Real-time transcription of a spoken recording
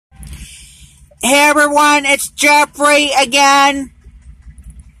Hey everyone, it's Jeffrey again.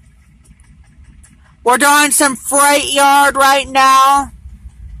 We're doing some freight yard right now.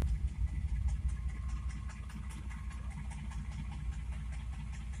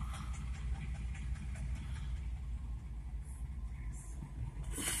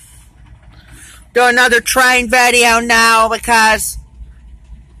 Do another train video now because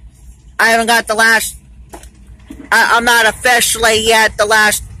I haven't got the last. I'm not officially yet the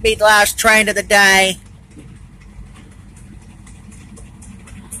last train of the day.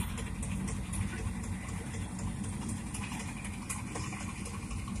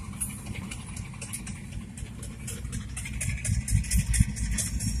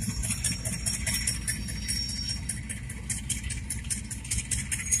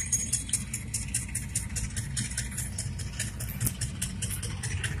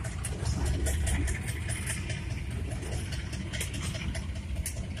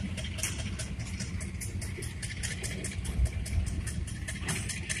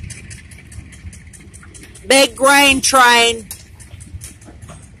 Big grain train.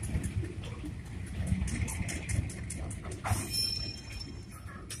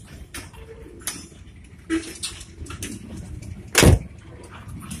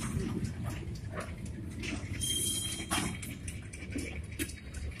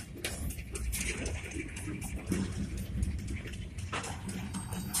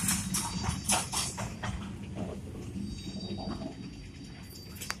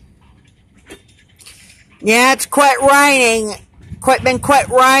 Yeah, it's quit raining. Been quit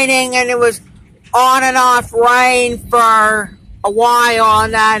raining, and it was on and off rain for a while,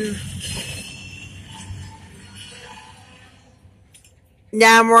 and then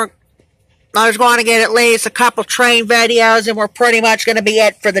I was going to get at least a couple train videos, and we're pretty much going to be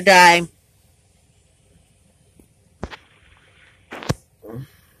it for the day.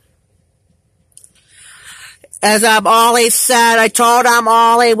 As Ollie said, I told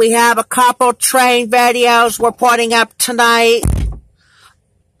Ollie we have a couple train videos we're putting up tonight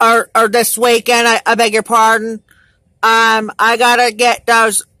or this weekend. I beg your pardon. I gotta get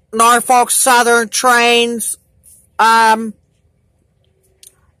those Norfolk Southern trains from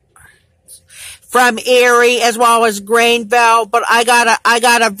Erie as well as Greenville, but I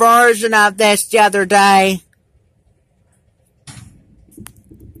got a version of this the other day.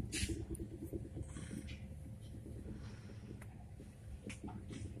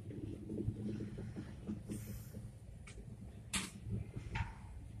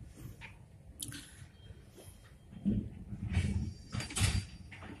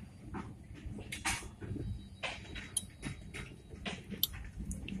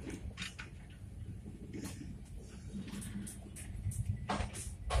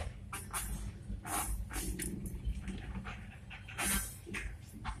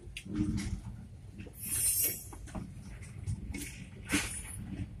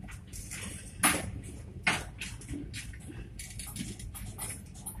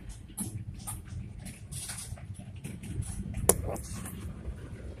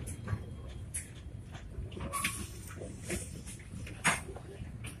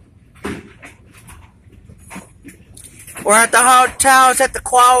 We're at the hotels at the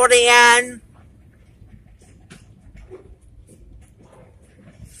Quality Inn.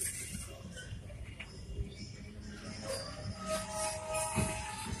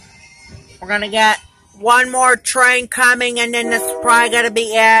 We're going to get one more train coming, and then this is probably going to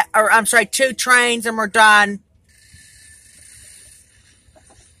be it. Or, I'm sorry, 2 trains, and we're done.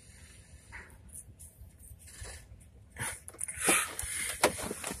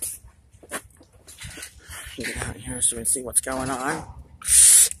 Get out here so we can see what's going on.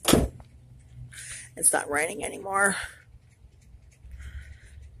 It's not raining anymore.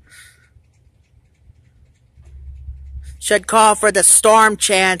 Should call for the storm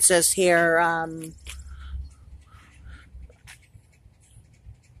chances here.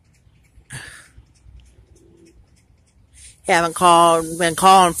 Been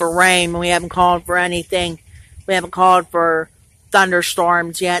calling for rain. We haven't called for anything. We haven't called for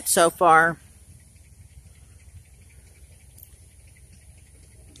thunderstorms yet so far.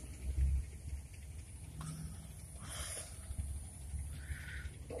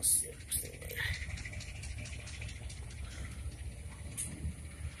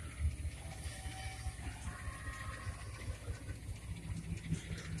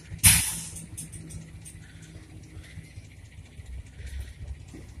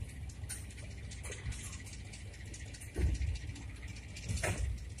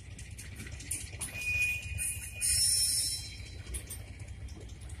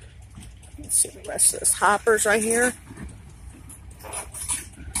 Let's see the rest of this hoppers right here.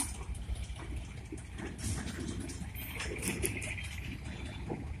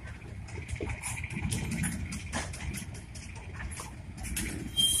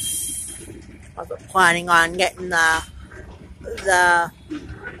 planning on getting the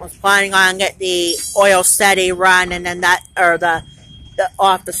was planning on getting the OC&T run, and then that, or the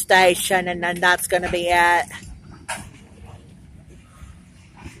off the station, and then that's going to be it.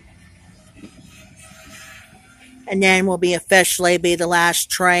 And then will be officially be the last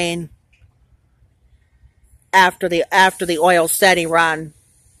train after the OC&T run.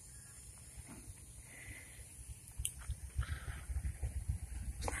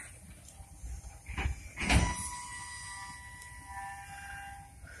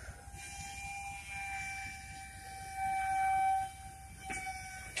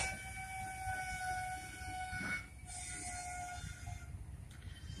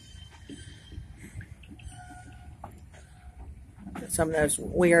 Some of those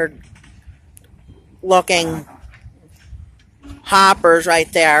weird looking hoppers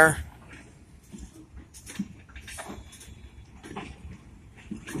right there.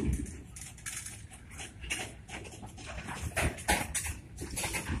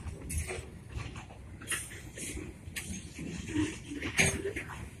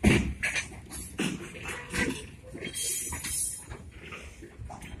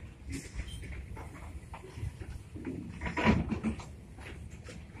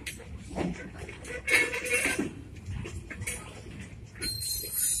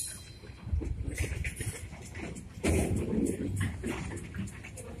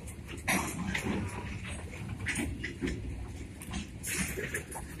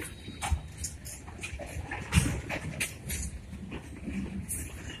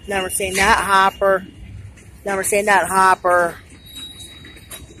 Never seen that hopper. Never seen that hopper.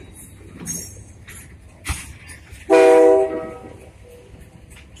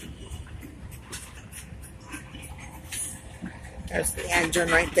 There's the engine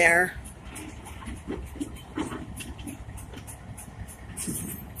right there.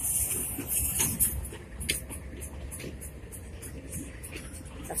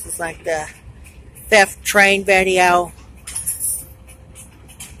 This is like the 5th train video.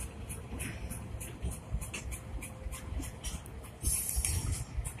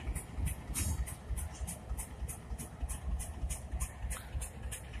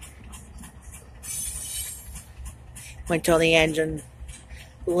 Wait till the engine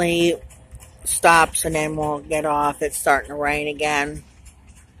stops, and then we'll get off. It's starting to rain again.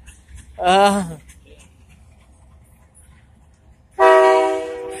 I'm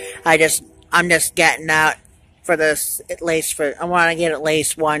just getting out for this, at least for, I want to get at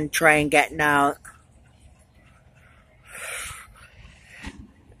least one train getting out.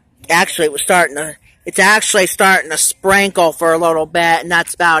 Actually, it's actually starting to sprinkle for a little bit, and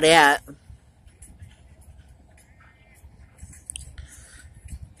that's about it.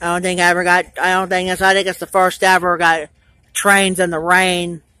 I think it's the first ever got trains in the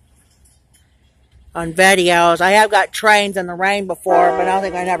rain on videos. I have got trains in the rain before, but I don't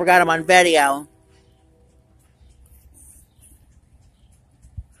think I never got them on video.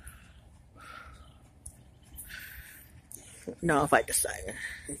 No, if I decide.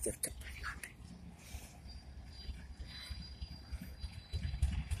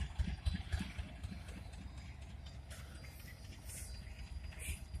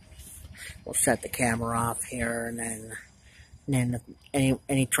 We'll shut the camera off here, and then if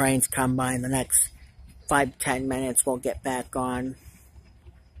any trains come by in the next 5 to 10 minutes, we'll get back on.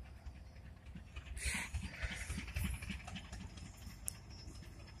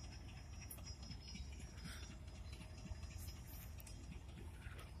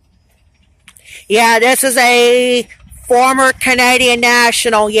 Yeah, this is a former Canadian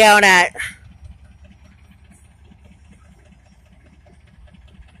National unit.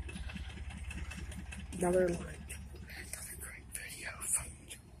 Another great video from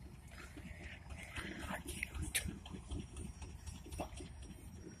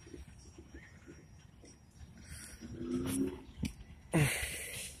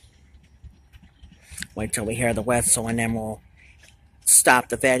Wait till we hear the whistle, and then we'll stop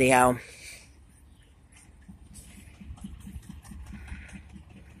the video.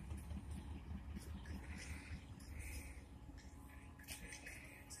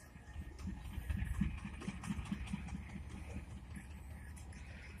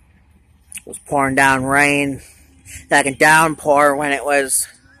 It was pouring down rain, like a downpour when it was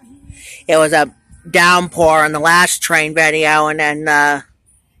a downpour in the last train video, and then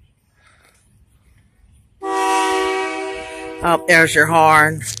oh, there's your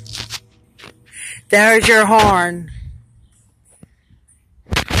horn. There's your horn.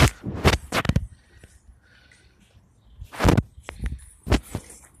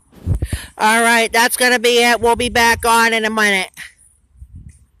 All right, that's going to be it. We'll be back on in a minute.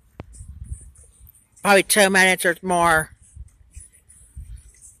 probably 2 minutes or more.